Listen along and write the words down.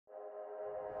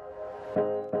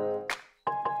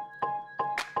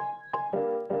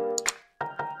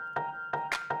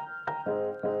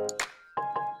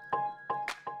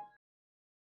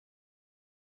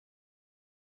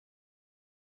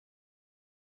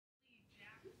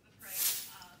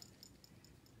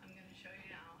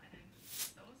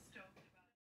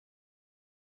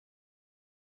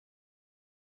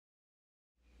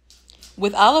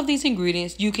With all of these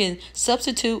ingredients, you can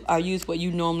substitute or use what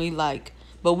you normally like.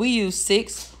 But we use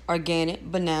 6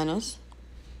 organic bananas.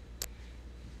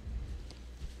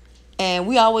 And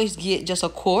we always get just a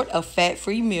quart of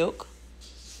fat-free milk.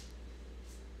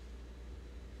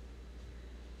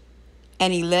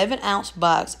 An 11-ounce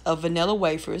box of vanilla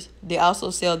wafers. They also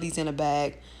sell these in a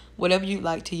bag, whatever you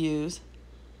like to use.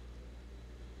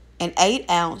 An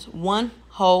 8-ounce, one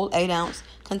whole 8-ounce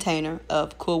container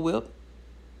of Cool Whip.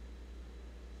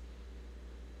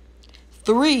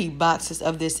 3 boxes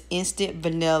of this instant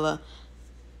vanilla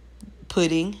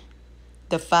pudding,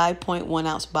 the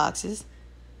 5.1-ounce boxes,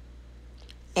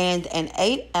 and an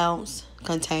 8-ounce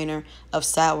container of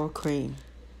sour cream.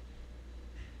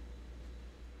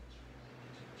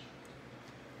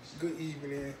 Good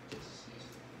evening,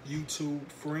 YouTube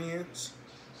friends.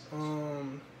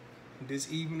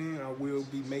 This evening I will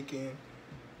be making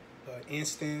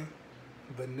instant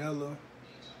banana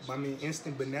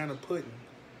pudding.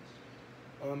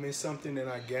 It's something that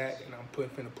I got and I'm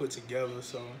finna put together.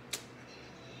 So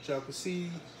y'all can see,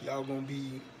 y'all gonna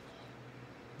be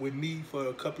with me for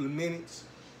a couple of minutes.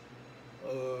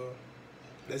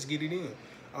 Let's get it in.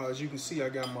 As you can see, I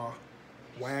got my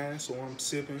wine, so I'm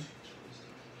sipping,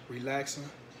 relaxing,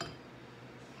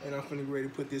 and I'm finna get ready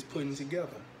to put this pudding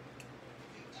together.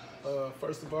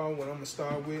 First of all, what I'm gonna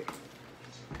start with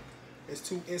is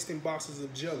 2 instant boxes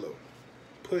of Jello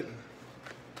pudding.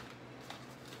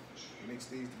 Mix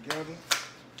these together.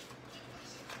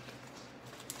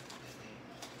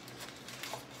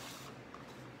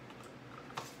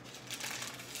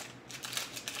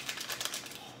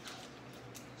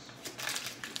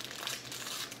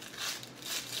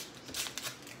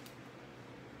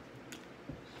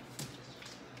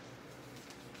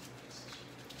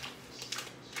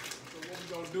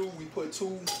 Do we put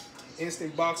 2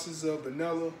 instant boxes of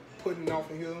vanilla pudding off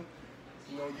in here.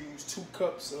 We're gonna use 2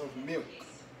 cups of milk.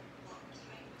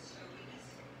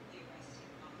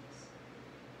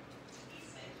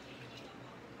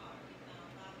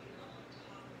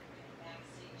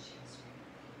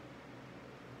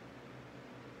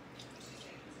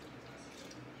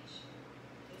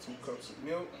 Two cups of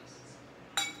milk.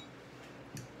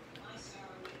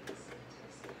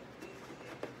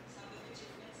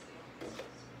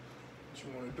 What you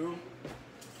want to do,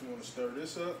 you want to stir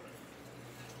this up.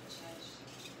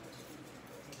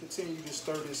 Continue to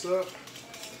stir this up.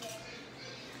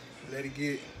 Let it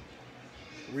get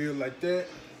real like that.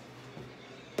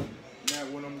 Now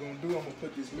what I'm going to do, I'm going to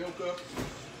put this milk up.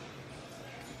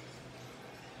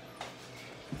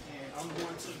 And I'm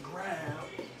going to grab.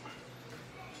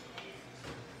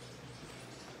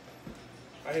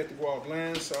 I had to go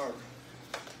offline, sorry.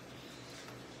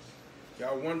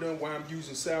 Y'all wondering why I'm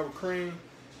using sour cream?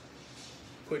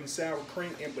 Putting sour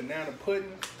cream in banana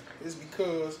pudding is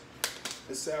because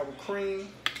the sour cream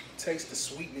takes the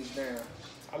sweetness down.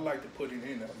 I like to put it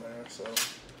in there, man, so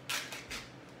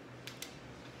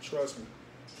trust me,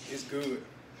 it's good,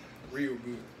 real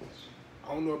good.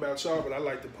 I don't know about y'all, but I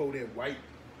like to pull that white,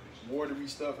 watery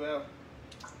stuff out.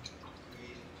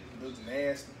 It looks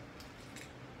nasty.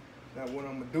 Now what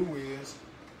I'm gonna do is,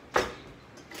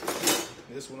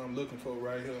 this is what I'm looking for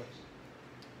right here.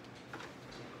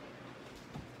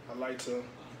 I like to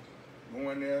go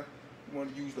in there. You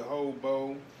want to use the whole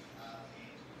bowl.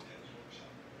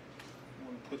 You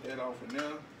want to put that off in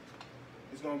there.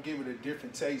 It's gonna give it a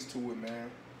different taste to it,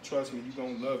 man. Trust me, you're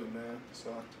gonna love it, man. So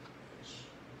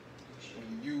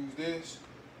when you use this,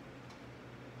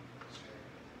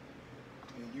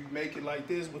 and you make it like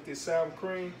this with this sour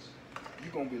cream,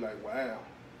 you're gonna be like, wow.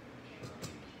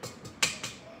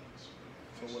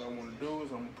 So what I want to do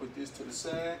is I'm going to put this to the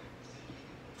side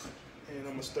and I'm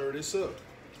going to stir this up.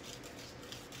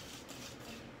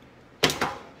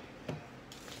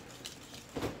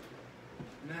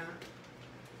 Now,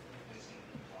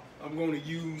 I'm going to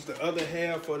use the other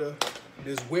half of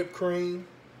this whipped cream.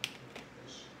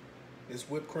 This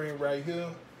whipped cream right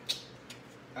here.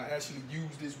 I actually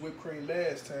used this whipped cream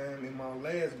last time in my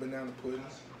last banana pudding.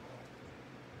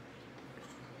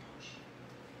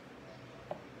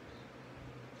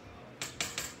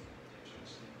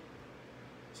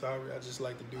 Sorry, I just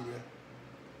like to do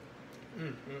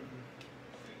that.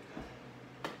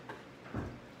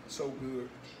 So good.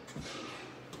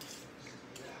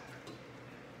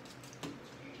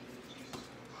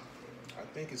 I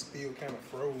think it's still kind of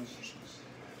frozen,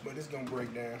 but it's gonna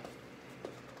break down.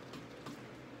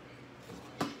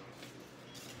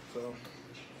 So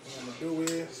what I'm gonna do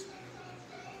is,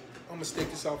 I'm gonna stick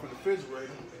this off in the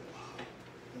refrigerator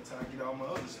until I get all my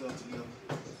other stuff together.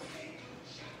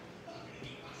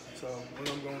 So what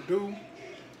I'm gonna do,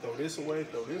 throw this away,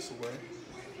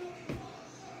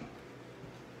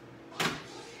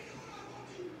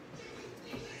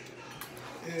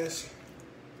 this.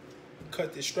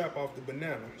 Cut this strap off the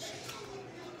bananas.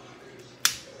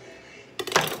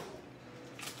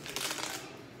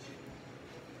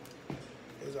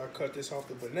 As I cut this off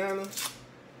the bananas,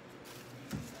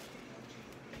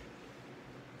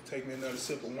 take me another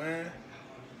sip of wine.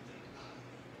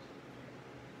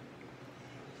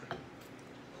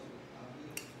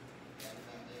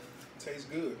 Tastes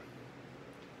good.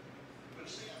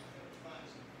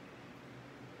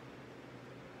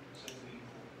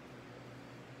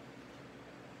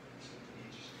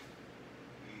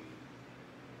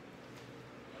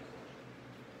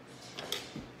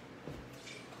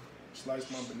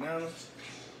 Slice my bananas.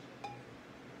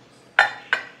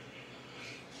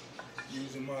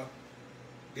 Using my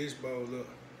dish bowl up.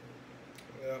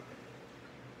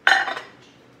 Yep.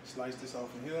 Slice this off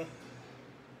in here.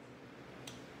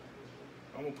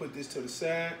 I'm gonna put this to the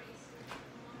side.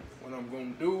 What I'm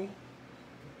gonna do,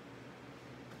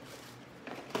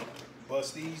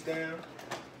 bust these down.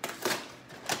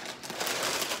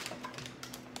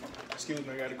 Excuse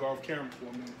me, I gotta go off camera for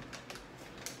a minute.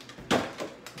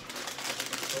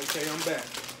 Okay, I'm back.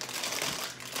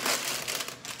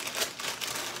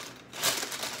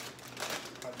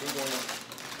 I do want to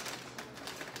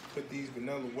put these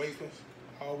vanilla wafers.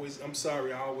 I'm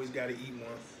sorry, I always got to eat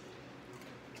one.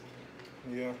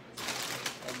 Yeah,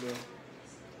 I'm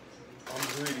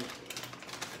greedy.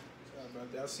 Sorry about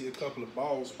that. I see a couple of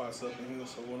bald spots up in here,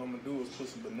 so what I'm going to do is put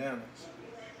some bananas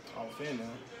off in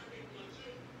there.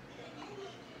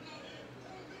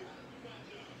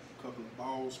 A couple of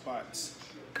bald spots.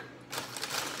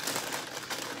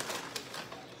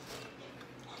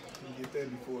 Get that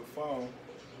before it falls.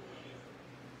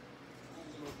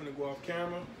 I'm gonna go off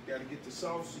camera. Gotta get the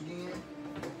sauce again.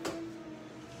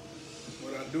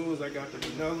 What I do is I got the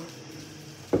banana.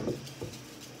 And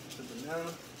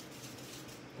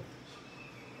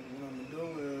what I'm gonna do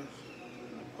is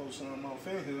pour some off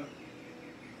in here.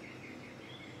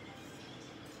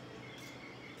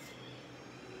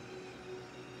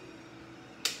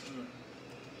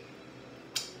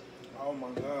 Oh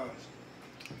my gosh.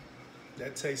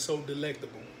 That tastes so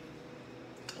delectable.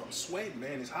 I'm sweating,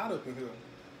 man. It's hot up in here.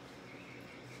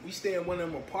 We stay in one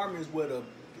of them apartments where the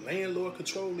landlord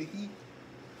control the heat.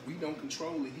 We don't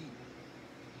control the heat.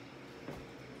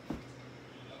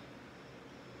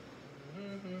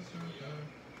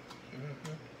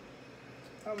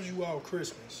 How was you all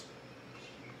Christmas?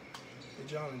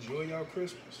 Did y'all enjoy y'all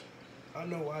Christmas? I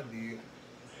know I did.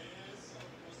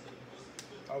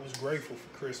 I was grateful for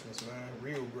Christmas, man.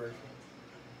 Real grateful.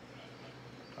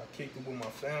 I kicked it with my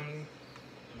family,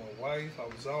 my wife. I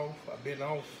was off. I've been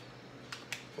off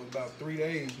for about 3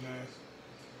 days, man.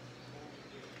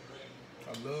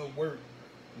 I love work.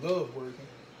 Love working.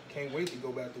 Can't wait to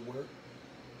go back to work.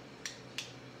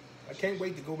 I can't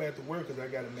wait to go back to work because I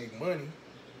got to make money.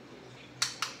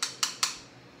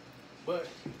 But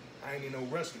I ain't in no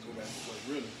rush to go back to work,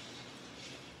 really.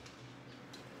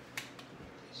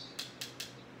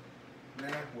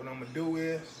 Now, what I'm going to do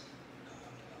is,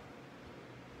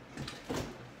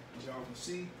 as y'all can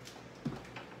see,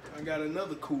 I got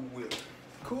another Cool Whip.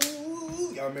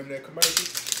 Cool. Y'all remember that commercial?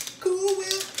 Cool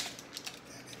Whip.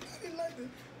 I didn't like that.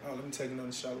 Oh, let me take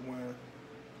another shot of wine.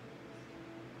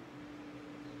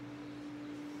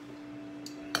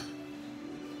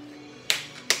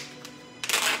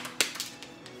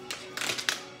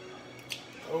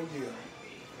 Oh, yeah.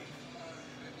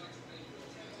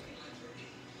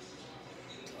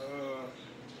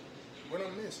 What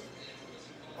I'm missing?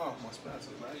 Oh, my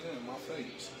spatula right there in my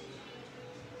face.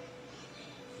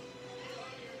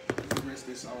 Rinse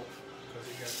this off because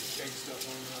it got the cake stuff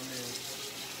on it.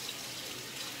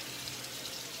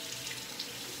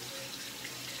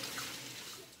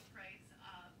 Price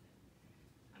up.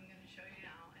 I'm gonna show you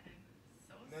now, and I'm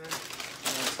so now,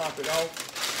 I'm gonna top it off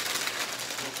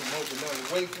with some more vanilla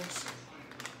wafers.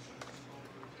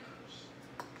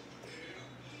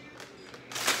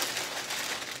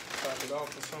 Top it off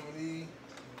with some of these.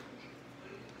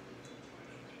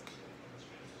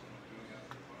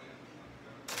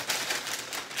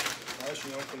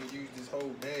 Actually, I'm gonna use this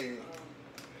whole bag.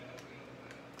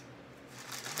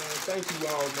 Man, thank you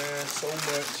all, man, so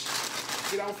much.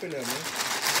 Get off in there, man.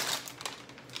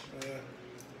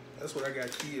 That's what I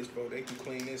got kids for. They can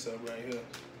clean this up right here.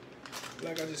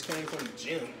 Like I just came from the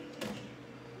gym.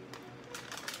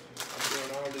 I'm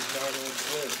doing all this doggone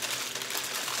sweat.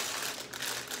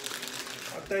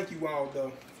 I thank you all,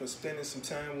 though, for spending some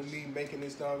time with me making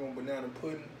this doggone banana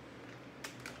pudding.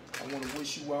 I want to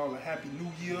wish you all a happy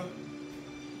new year.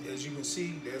 As you can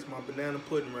see, there's my banana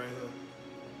pudding right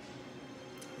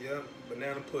here. Yep,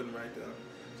 banana pudding right there.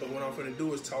 So what I'm finna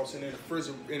do is toss it in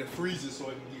the freezer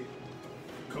so it can get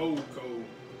cold.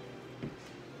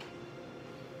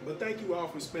 But thank you all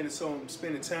for spending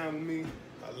time with me.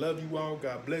 I love you all.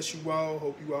 God bless you all.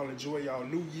 Hope you all enjoy y'all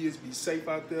New Year's. Be safe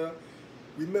out there.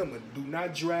 Remember, do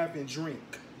not drive and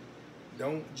drink.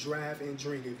 Don't drive and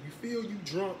drink. If you feel you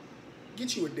drunk,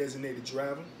 get you a designated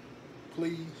driver.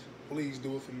 Please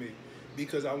do it for me.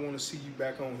 Because I want to see you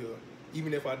back on here.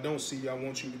 Even if I don't see you, I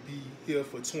want you to be here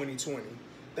for 2020.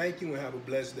 Thank you and have a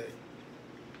blessed day.